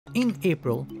In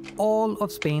April, all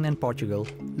of Spain and Portugal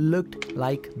looked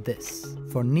like this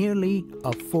for nearly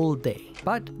a full day.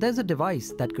 But there's a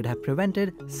device that could have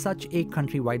prevented such a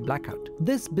countrywide blackout.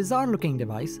 This bizarre-looking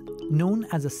device, known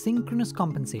as a synchronous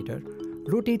compensator,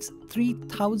 rotates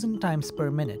 3,000 times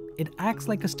per minute. It acts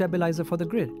like a stabilizer for the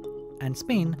grid, and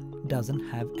Spain doesn't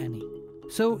have any.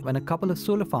 So when a couple of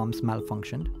solar farms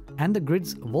malfunctioned and the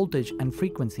grid's voltage and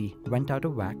frequency went out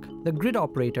of whack, the grid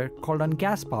operator called on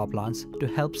gas power plants to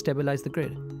help stabilize the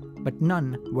grid, but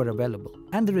none were available,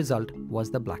 and the result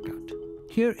was the blackout.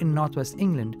 Here in northwest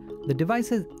England, the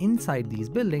devices inside these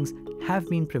buildings have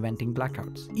been preventing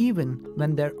blackouts, even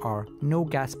when there are no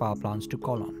gas power plants to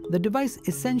call on. The device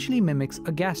essentially mimics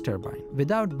a gas turbine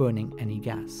without burning any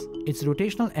gas. Its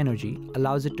rotational energy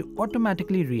allows it to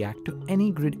automatically react to any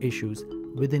grid issues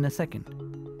within a second.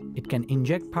 It can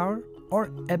inject power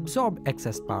or absorb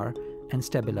excess power and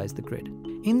stabilize the grid.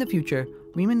 In the future,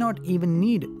 we may not even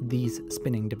need these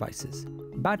spinning devices.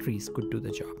 Batteries could do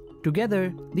the job.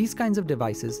 Together, these kinds of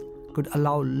devices could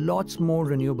allow lots more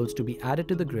renewables to be added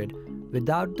to the grid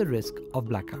without the risk of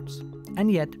blackouts. And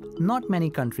yet, not many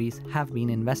countries have been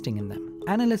investing in them.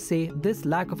 Analysts say this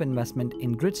lack of investment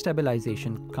in grid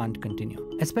stabilization can't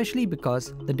continue, especially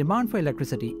because the demand for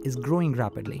electricity is growing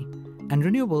rapidly, and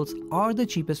renewables are the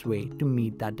cheapest way to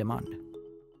meet that demand.